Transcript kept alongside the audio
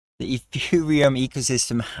The Ethereum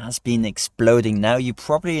ecosystem has been exploding. Now, you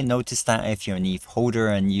probably noticed that if you're an ETH holder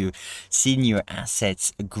and you've seen your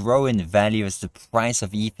assets grow in value as the price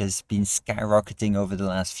of ETH has been skyrocketing over the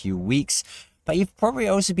last few weeks. But you've probably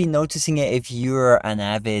also been noticing it if you're an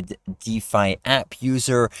avid DeFi app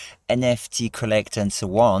user, NFT collector, and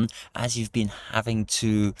so on, as you've been having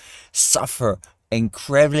to suffer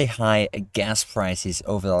incredibly high gas prices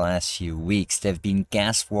over the last few weeks. There have been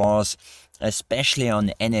gas wars, especially on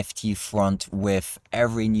the NFT front, with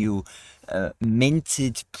every new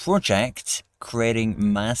minted project creating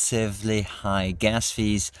massively high gas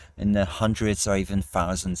fees in the hundreds or even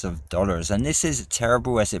thousands of dollars. And this is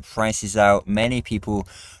terrible as it prices out many people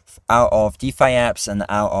out of DeFi apps and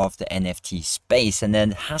out of the NFT space. And there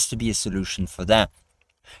has to be a solution for that.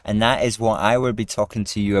 And that is what I will be talking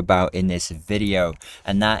to you about in this video.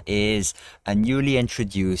 And that is a newly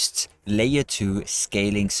introduced layer 2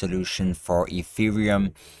 scaling solution for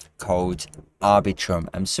Ethereum called Arbitrum.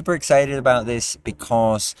 I'm super excited about this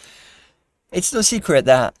because it's no secret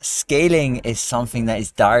that scaling is something that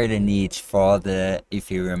is direly needed for the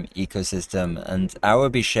Ethereum ecosystem. And I will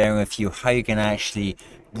be sharing with you how you can actually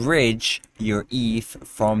bridge your ETH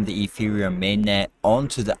from the Ethereum mainnet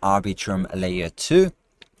onto the Arbitrum layer 2.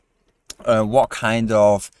 What kind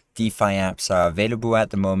of DeFi apps are available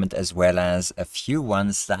at the moment, as well as a few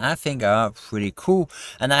ones that I think are pretty cool.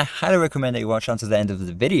 And I highly recommend that you watch until the end of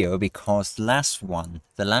the video, because the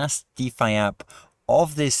last DeFi app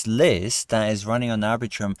of this list that is running on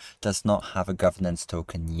Arbitrum does not have a governance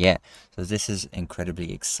token yet. So this is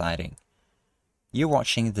incredibly exciting. You're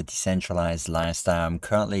watching The Decentralized Lifestyle. I'm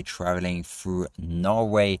currently traveling through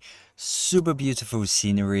Norway. Super beautiful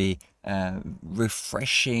scenery,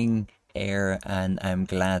 refreshing air, and I'm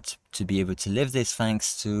glad to be able to live this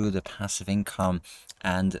thanks to the passive income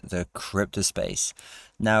and the crypto space.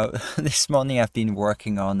 Now, this morning I've been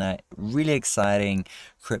working on a really exciting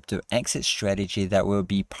crypto exit strategy that will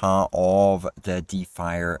be part of the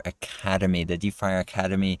DeFi Academy. The DeFi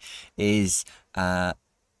Academy is a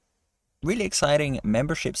really exciting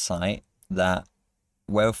membership site that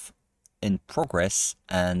Wealth in Progress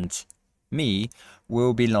and me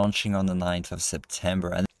will be launching on the 9th of September.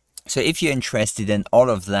 And so if you're interested in all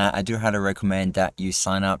of that, I do highly recommend that you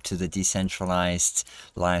sign up to the Decentralized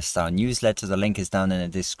Lifestyle newsletter. The link is down in the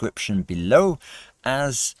description below.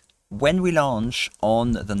 As when we launch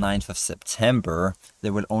on the 9th of September,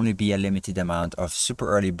 there will only be a limited amount of super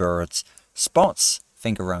early bird spots, I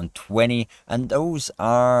think around 20, and those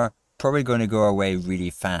are probably going to go away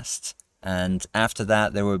really fast. And after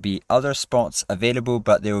that, there will be other spots available,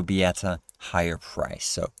 but they will be at a higher price.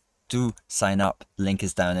 So do sign up. Link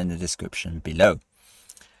is down in the description below.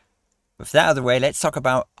 With that out of the way, let's talk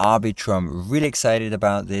about Arbitrum. Really excited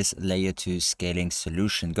about this layer 2 scaling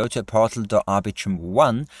solution. Go to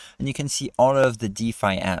portal.arbitrum1 and you can see all of the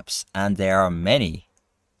DeFi apps, and there are many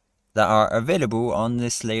that are available on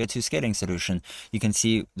this layer 2 scaling solution. You can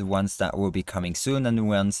see the ones that will be coming soon and the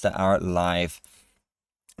ones that are live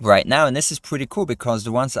right now. And this is pretty cool because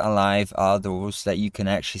the ones that are live are those that you can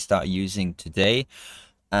actually start using today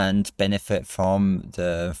and benefit from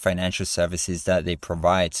the financial services that they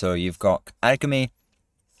provide. So you've got Alchemy,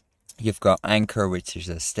 you've got Incur, which is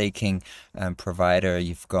a staking provider,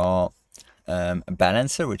 you've got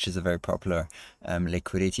Balancer, which is a very popular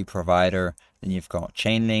liquidity provider, then you've got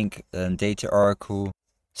Chainlink and Data Oracle.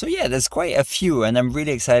 So yeah, there's quite a few, and I'm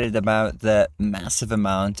really excited about the massive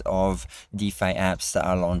amount of DeFi apps that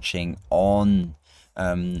are launching on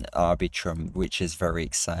Arbitrum, which is very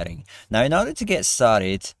exciting. Now, in order to get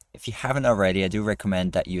started, if you haven't already, I do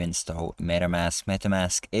recommend that you install Metamask.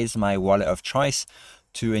 Metamask is my wallet of choice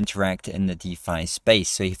to interact in the DeFi space.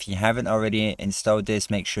 So if you haven't already installed this,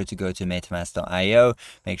 make sure to go to metamask.io,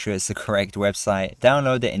 make sure it's the correct website,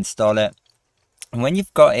 download it, install it. And when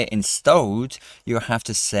you've got it installed, you'll have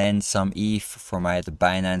to send some ETH from either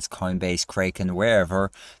Binance, Coinbase, Kraken, wherever,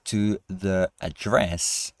 to the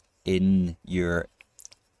address in your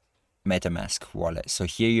Metamask wallet. So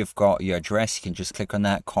here you've got your address. You can just click on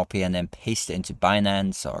that, copy, and then paste it into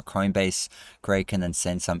Binance or Coinbase, Kraken, and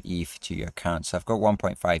send some ETH to your account. So I've got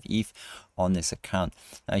 1.5 ETH on this account.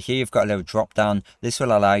 Now here you've got a little drop down. This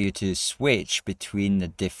will allow you to switch between the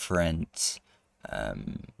different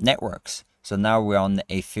networks. So now we're on the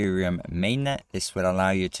Ethereum mainnet. This will allow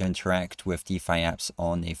you to interact with DeFi apps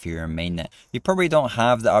on the Ethereum mainnet. You probably don't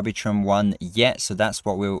have the Arbitrum one yet, so that's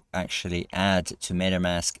what we'll actually add to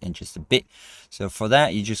MetaMask in just a bit. So for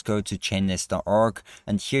that, you just go to chainlist.org,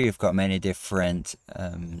 and here you've got many different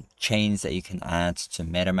chains that you can add to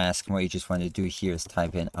MetaMask. And what you just want to do here is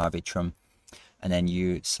type in Arbitrum. and then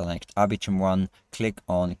you select Arbitrum 1, click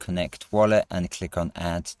on Connect Wallet, and click on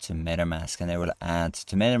Add to Metamask, and it will add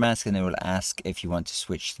to Metamask, and it will ask if you want to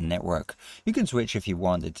switch the network. You can switch if you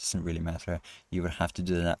want, it doesn't really matter. You will have to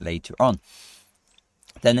do that later on.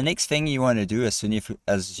 Then the next thing you want to do as soon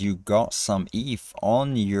as you got some ETH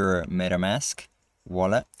on your Metamask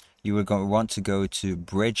wallet, you will want to go to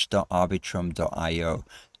bridge.arbitrum.io.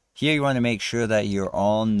 Here you want to make sure that you're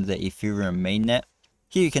on the Ethereum mainnet.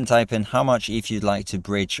 Here you can type in how much ETH you'd like to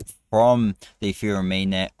bridge from the Ethereum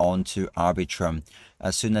mainnet onto Arbitrum.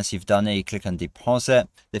 As soon as you've done it, you click on deposit.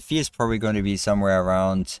 The fee is probably going to be somewhere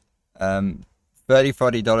around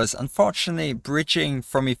 $30–40. Unfortunately, bridging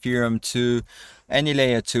from Ethereum to any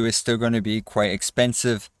layer 2 is still going to be quite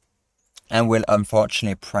expensive and will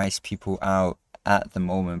unfortunately price people out at the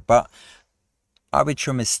moment. But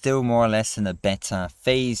Arbitrum is still more or less in a beta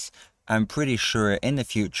phase. I'm pretty sure in the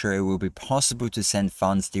future it will be possible to send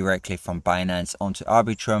funds directly from Binance onto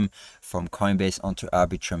Arbitrum, from Coinbase onto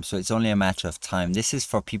Arbitrum. So it's only a matter of time. This is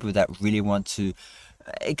for people that really want to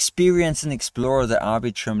experience and explore the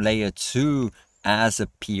Arbitrum layer 2 as a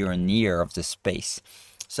pioneer of the space.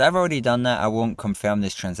 So I've already done that. I won't confirm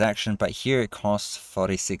this transaction, but here it costs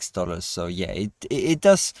 $46. So yeah, it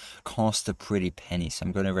does cost a pretty penny. So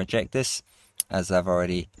I'm going to reject this, as I've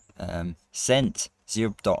already sent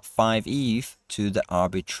 0.5 ETH to the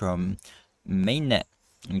Arbitrum mainnet.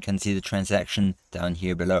 You can see the transaction down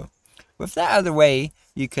here below. With that out of the way,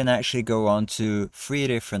 you can actually go on to 3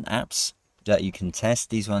 different apps that you can test.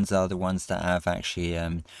 These ones are the ones that I've actually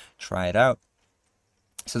tried out.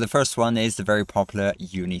 So the first one is the very popular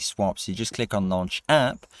Uni Swap. So you just click on Launch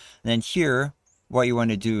App, and then here what you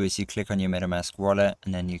want to do is you click on your Metamask wallet,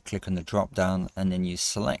 and then you click on the drop down, and then you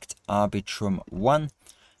select Arbitrum 1,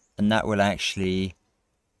 and that will actually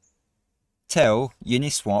tell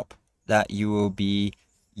Uniswap that you will be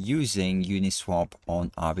using Uniswap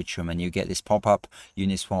on Arbitrum, and you get this pop-up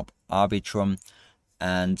Uniswap Arbitrum,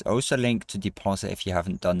 and also a link to deposit if you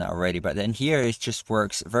haven't done that already. But then here it just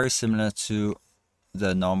works very similar to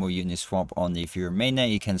the normal Uniswap on the Ethereum mainnet.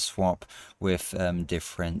 You can swap with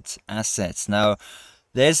different assets. Now,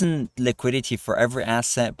 there isn't liquidity for every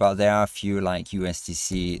asset, but there are a few like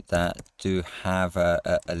USDC that do have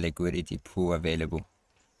a liquidity pool available.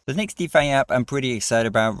 The next DeFi app I'm pretty excited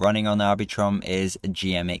about running on Arbitrum is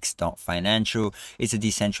gmx.financial. It's a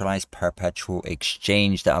decentralized perpetual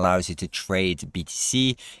exchange that allows you to trade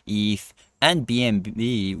BTC, ETH, and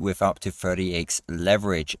BNB with up to 30x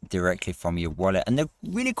leverage directly from your wallet. And the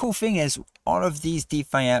really cool thing is all of these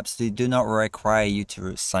DeFi apps, they do not require you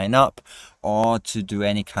to sign up or to do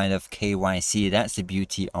any kind of KYC. That's the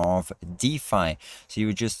beauty of DeFi. So you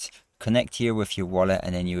would just connect here with your wallet,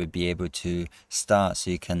 and then you would be able to start. So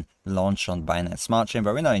you can launch on Binance Smart Chain,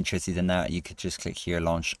 but we're not interested in that. You could just click here,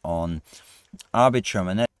 launch on Arbitrum,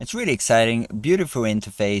 and it's really exciting, beautiful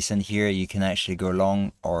interface. And here you can actually go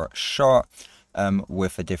long or short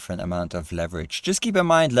with a different amount of leverage. Just keep in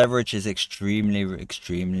mind, leverage is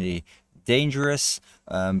extremely dangerous,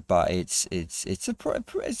 but it's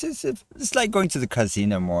like going to the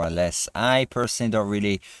casino more or less. I personally don't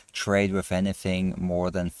really trade with anything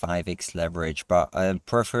more than 5x leverage, but I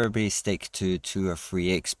preferably stick to 2 or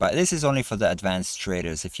 3x. But this is only for the advanced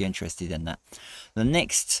traders if you're interested in that. The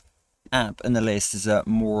next app in the list is a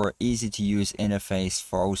more easy to use interface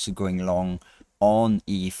for also going long on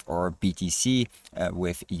ETH or BTC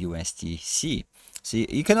with USDC. So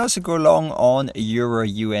you can also go long on Euro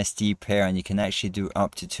USD pair, and you can actually do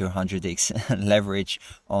up to 200x leverage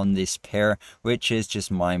on this pair, which is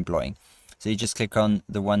just mind-blowing. So you just click on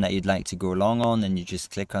the one that you'd like to go long on, and you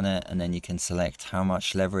just click on it, and then you can select how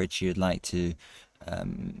much leverage you'd like to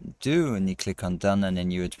do, and you click on done, and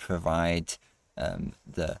then you would provide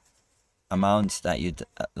the amount that you'd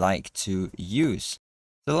like to use.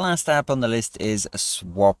 The last app on the list is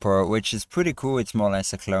Swapr, which is pretty cool. It's more or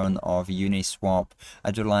less a clone of Uniswap.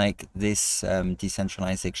 I do like this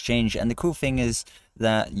decentralized exchange, and the cool thing is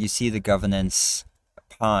that you see the governance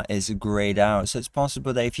part is grayed out. So it's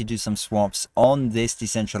possible that if you do some swaps on this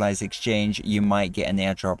decentralized exchange, you might get an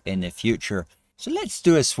airdrop in the future. So let's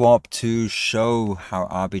do a swap to show how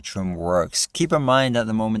Arbitrum works. Keep in mind at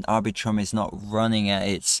the moment Arbitrum is not running at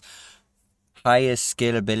its highest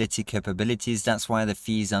scalability capabilities. That's why the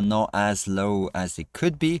fees are not as low as they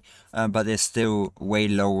could be, but they're still way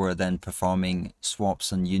lower than performing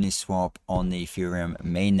swaps on Uniswap on the Ethereum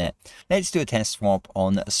mainnet. Let's do a test swap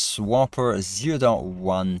on Swapr.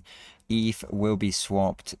 0.1 ETH will be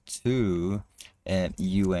swapped to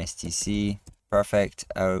USDC. Perfect.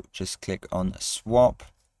 I'll just click on swap,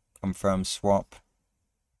 confirm swap,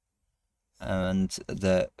 and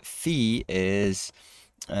the fee is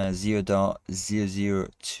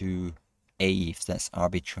 0.002 AETH. That's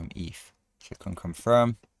Arbitrum ETH. Click on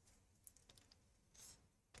confirm.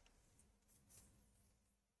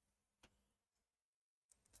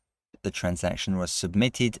 The transaction was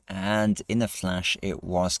submitted, and in a flash it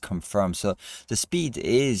was confirmed. So the speed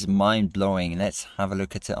is mind-blowing. Let's have a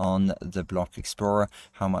look at it on the Block Explorer,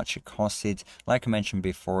 how much it costed. Like I mentioned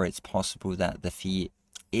before, it's possible that the fee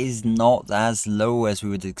is not as low as we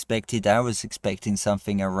would expected. I was expecting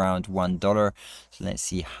something around $1. So let's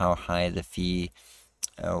see how high the fee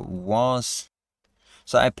was.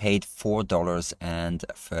 So I paid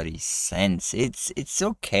 $4.30. It's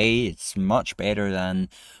okay. It's much better than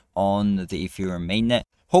on the Ethereum mainnet.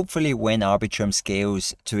 Hopefully when Arbitrum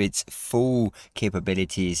scales to its full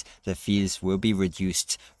capabilities, the fees will be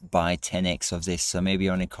reduced by 10x of this. So maybe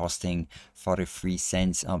only costing 43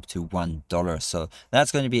 cents up to $1. So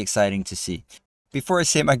that's going to be exciting to see. Before I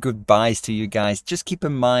say my goodbyes to you guys, just keep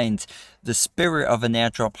in mind the spirit of an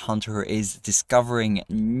airdrop hunter is discovering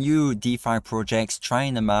new DeFi projects,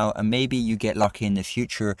 trying them out, and maybe you get lucky in the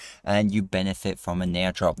future and you benefit from an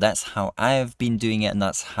airdrop. That's how I've been doing it, and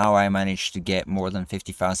that's how I managed to get more than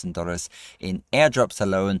 $50,000 in airdrops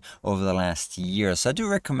alone over the last year. So I do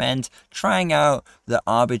recommend trying out the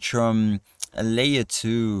Arbitrum Layer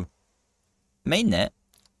 2 mainnet,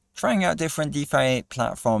 trying out different DeFi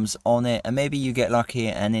platforms on it, and maybe you get lucky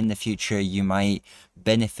and in the future you might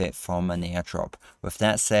benefit from an airdrop. With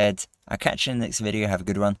that said, I'll catch you in the next video. Have a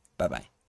good one. Bye bye.